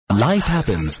Life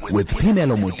Happens with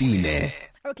Pinelo Motine.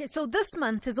 Okay, so this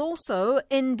month is also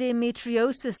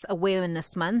Endometriosis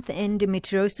Awareness Month.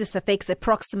 Endometriosis affects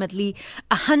approximately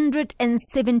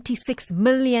 176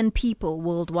 million people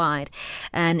worldwide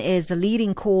and is a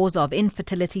leading cause of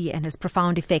infertility and has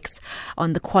profound effects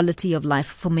on the quality of life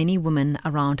for many women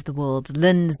around the world.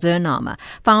 Lynn Zernama,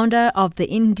 founder of the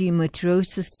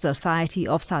Endometriosis Society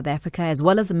of South Africa, as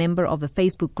well as a member of a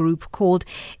Facebook group called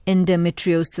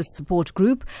Endometriosis Support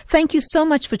Group. Thank you so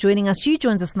much for joining us. She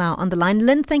joins us now on the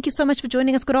line. Lynn, thank you so much for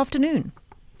joining us. Good afternoon.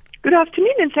 Good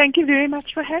afternoon, and thank you very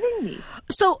much for having me.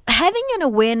 So having an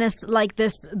awareness like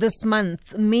this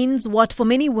month means what for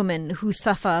many women who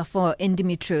suffer for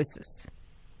endometriosis?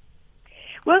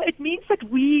 Well, it means that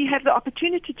we have the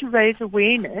opportunity to raise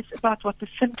awareness about what the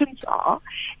symptoms are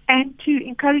and to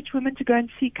encourage women to go and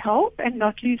seek help and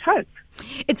not lose hope.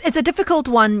 It's a difficult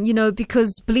one,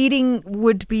 because bleeding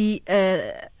would be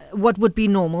what would be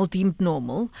normal, deemed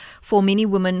normal, for many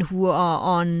women who are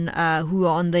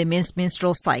on their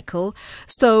menstrual cycle.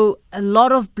 So a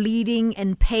lot of bleeding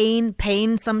and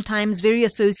pain sometimes very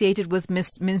associated with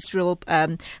menstrual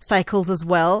cycles as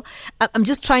well. I'm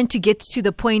just trying to get to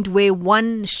the point where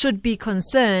one should be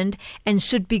concerned and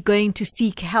should be going to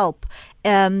seek help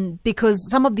because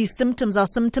some of these symptoms are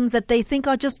symptoms that they think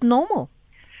are just normal.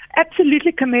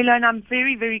 Absolutely, Camilla, and I'm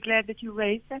very, very glad that you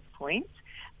raised that point.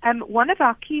 One of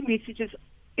our key messages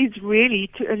is really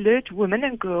to alert women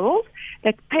and girls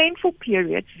that painful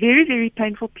periods, very, very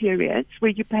painful periods,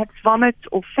 where you perhaps vomit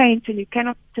or faint and you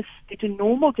cannot participate in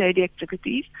normal daily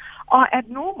activities, are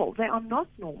abnormal. They are not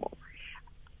normal.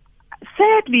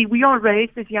 Sadly, we are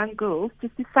raised as young girls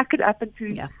just to suck it up and to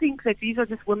think that these are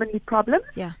just womanly problems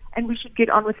and we should get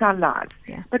on with our lives.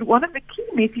 Yeah. But one of the key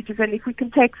messages, and if we can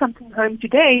take something home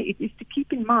today, it is to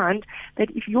keep in mind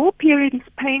that if your period is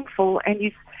painful and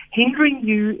is hindering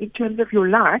you in terms of your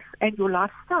life and your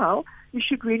lifestyle, you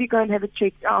should really go and have it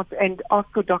checked out and ask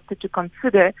your doctor to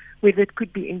consider whether it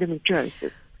could be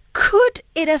endometriosis. Could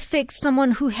it affect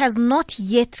someone who has not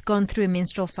yet gone through a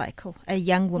menstrual cycle, a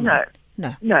young woman?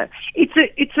 No.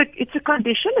 It's a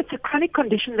condition. It's a chronic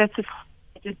condition that's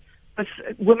associated with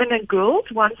women and girls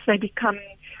once they become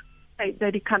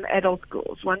adult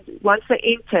girls. Once they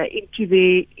enter into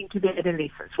their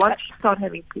adolescence. Once you start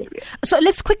having periods. So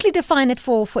let's quickly define it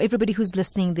for everybody who's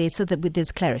listening there, so that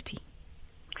there's clarity.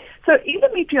 So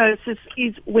endometriosis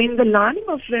is when the lining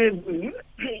of the womb,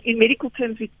 in medical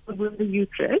terms we call the womb the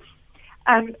uterus,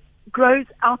 grows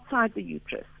outside the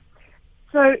uterus.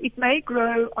 So it may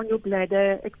grow on your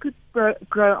bladder, it could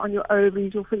grow on your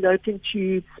ovaries or fallopian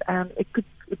tubes, it could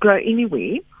grow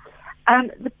anywhere.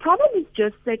 The problem is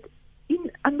just that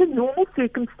under normal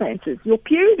circumstances, your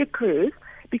period occurs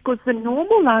because the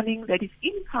normal lining that is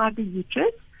inside the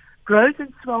uterus grows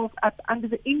and swells up under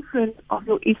the influence of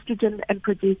your estrogen and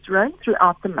progesterone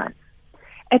throughout the month.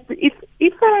 If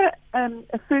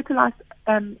a fertilized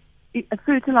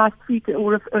fetus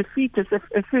or a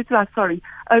fertilized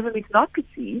ovum is not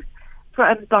received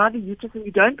by the uterus and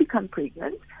you don't become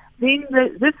pregnant, then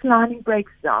this lining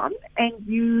breaks down and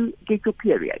you get your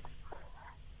period.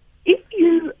 If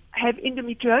you have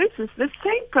endometriosis, the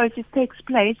same process takes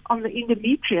place on the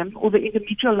endometrium or the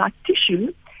endometrial-like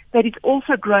tissue that is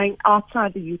also growing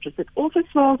outside the uterus. It also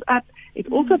swells up,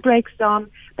 it also breaks down,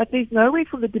 but there's nowhere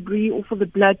for the debris or for the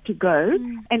blood to go,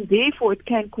 and therefore it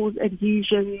can cause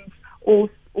adhesions or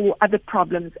other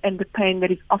problems and the pain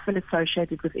that is often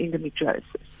associated with endometriosis.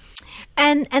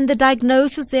 And the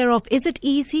diagnosis thereof, is it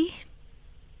easy?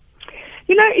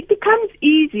 It becomes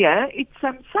easier. It's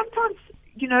sometimes,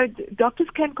 doctors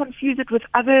can confuse it with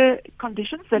other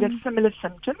conditions that have similar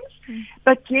symptoms,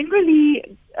 but generally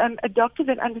a doctor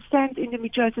that understands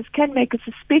endometriosis can make a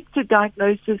suspected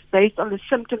diagnosis based on the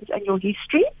symptoms and your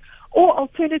history, or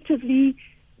alternatively,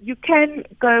 you can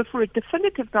go for a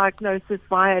definitive diagnosis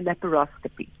via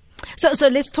laparoscopy. So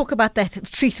let's talk about that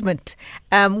treatment.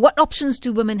 What options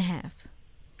do women have?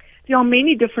 There are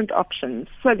many different options.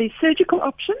 So there's surgical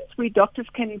options where doctors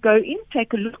can go in,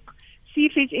 take a look, see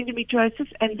if there's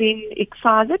endometriosis and then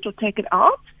excise it or take it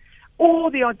out.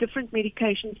 Or there are different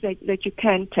medications that you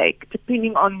can take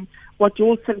depending on what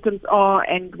your symptoms are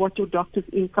and what your doctor's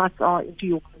insights are into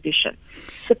your condition.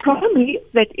 The problem is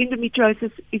that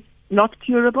endometriosis is not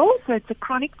curable, so it's a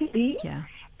chronic disease. Yeah.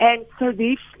 And so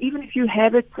even if you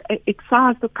have it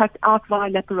excised or cut out via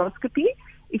laparoscopy,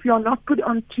 if you are not put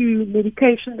onto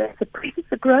medication that suppresses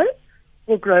the growth,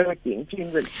 will grow again,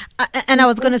 generally. And I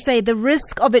was going to say, the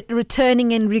risk of it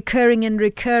returning and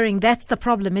recurring, that's the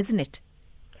problem, isn't it?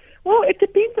 Well, it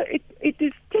depends. It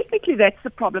is technically that's the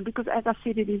problem because, as I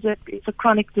said, it's a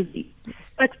chronic disease.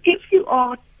 Yes. But if you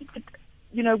are treated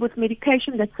with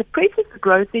medication that suppresses the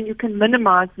growth, then you can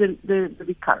minimize the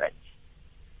recurrence.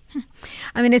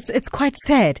 I mean, it's quite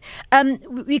sad.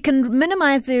 We can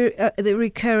minimize the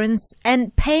recurrence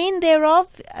and pain thereof.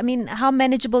 I mean, how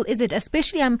manageable is it?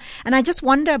 Especially, and I just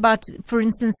wonder about, for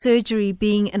instance, surgery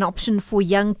being an option for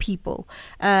young people.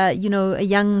 A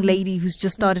young lady who's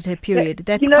just started her period.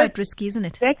 That's quite risky, isn't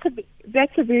it?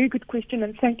 That's a very good question,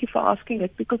 and thank you for asking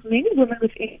it, because many women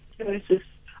with endometriosis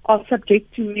are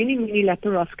subject to many, many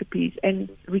laparoscopies and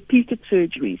repeated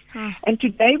surgeries. And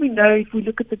today we know, if we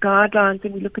look at the guidelines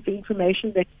and we look at the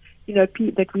information that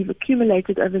that we've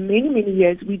accumulated over many, many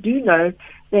years, we do know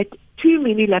that too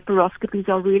many laparoscopies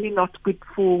are really not good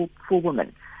for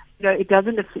women. It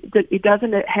doesn't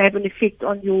have an effect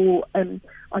on your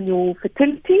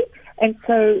fertility, and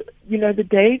so the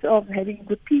days of having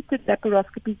repeated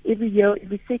laparoscopies every year,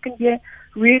 every second year,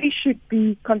 really should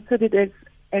be considered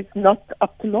as not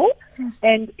optimal,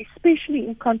 and especially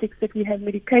in context that we have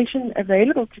medication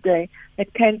available today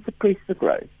that can suppress the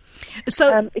growth.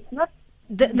 So it's not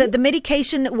the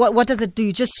medication. What does it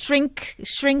do? Just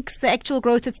shrinks the actual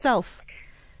growth itself?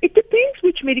 It depends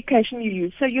which medication you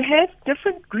use. So you have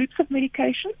different groups of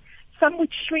medication, some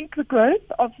which shrink the growth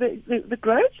of the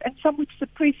growth, and some which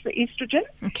suppress the estrogen,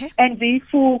 and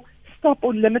therefore stop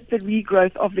or limit the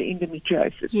regrowth of the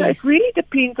endometriosis. Yes. So it really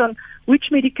depends on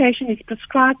which medication is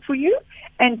prescribed for you,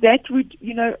 and that would,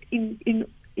 in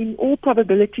all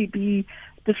probability be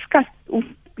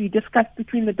discussed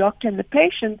between the doctor and the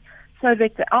patient, so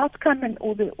that the outcome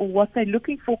or what they're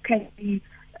looking for can be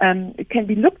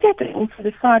looked at, and also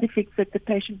the side effects that the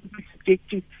patient will be subject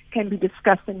to can be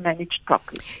discussed and managed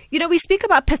properly. We speak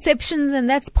about perceptions, and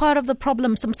that's part of the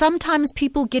problem. Sometimes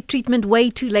people get treatment way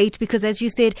too late because, as you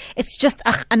said, it's just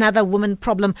another woman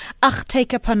problem.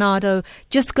 Take a Panado,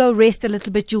 just go rest a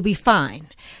little bit, you'll be fine,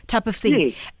 type of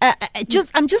thing. Yes.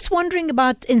 I'm just wondering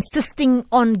about insisting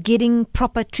on getting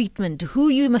proper treatment. Who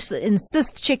you must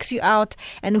insist checks you out,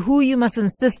 and who you must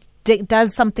insist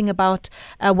does something about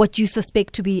what you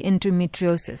suspect to be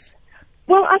endometriosis.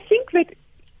 Well, I think that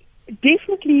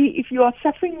definitely, if you are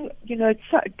suffering, it's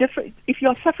different. If you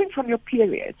are suffering from your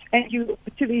periods, and you,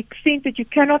 to the extent that you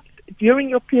cannot, during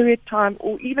your period time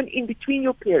or even in between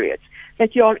your periods,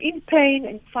 that you are in pain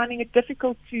and finding it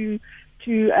difficult to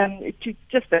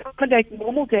just accommodate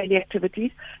normal daily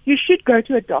activities, you should go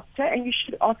to a doctor and you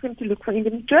should ask them to look for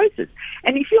endometriosis.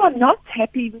 And if you are not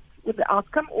happy with the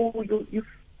outcome, or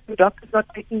the doctor's not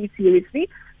taking you seriously,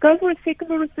 go for a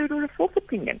second or a third or a fourth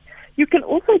opinion. You can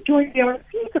also join. There are a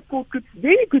few support groups,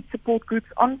 very good support groups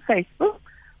on Facebook,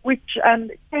 which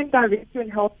can direct you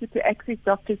and help you to access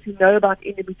doctors who know about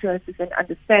endometriosis and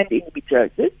understand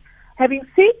endometriosis. Having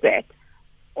said that,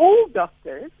 all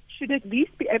doctors should at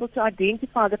least be able to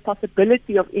identify the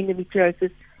possibility of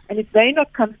endometriosis, and if they're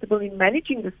not comfortable in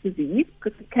managing this disease,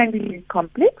 because it can be very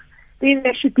complex, then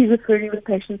they should be referring the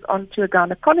patients on to a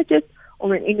gynecologist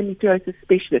or an endometriosis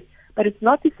specialist. But it's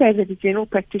not to say that a general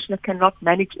practitioner cannot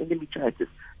manage endometriosis.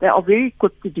 They are very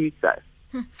equipped to do so.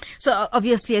 So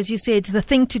obviously, as you said, the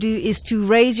thing to do is to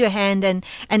raise your hand and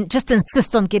just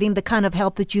insist on getting the kind of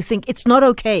help that you think. It's not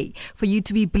okay for you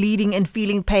to be bleeding and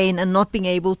feeling pain and not being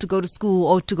able to go to school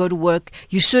or to go to work.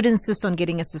 You should insist on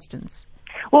getting assistance.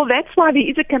 Well, that's why there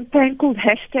is a campaign called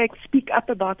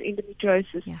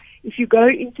 #SpeakUpAboutEndometriosis. Yeah. If you go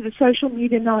into the social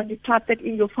media now and you type that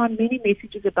in, you'll find many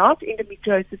messages about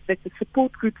endometriosis that the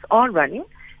support groups are running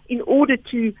in order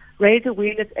to raise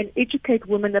awareness and educate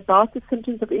women about the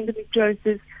symptoms of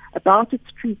endometriosis, about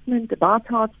its treatment, about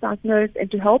how it's diagnosed, and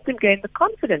to help them gain the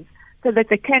confidence so that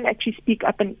they can actually speak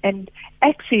up and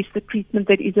access the treatment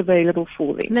that is available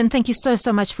for them. Lynn, thank you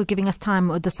so much for giving us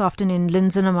time this afternoon. Lynn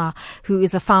Zinema, who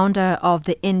is a founder of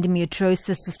the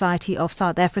Endometriosis Society of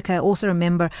South Africa, also a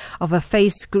member of a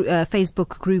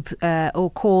Facebook group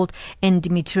called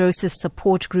Endometriosis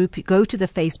Support Group. Go to the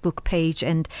Facebook page,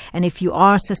 and if you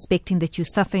are suspecting that you're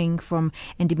suffering from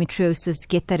endometriosis,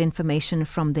 get that information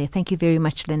from there. Thank you very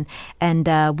much, Lynn. And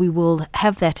we will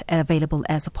have that available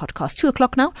as a podcast.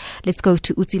 2:00 now. Let's go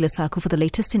to Utsi Lesako for the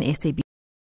latest in SAB.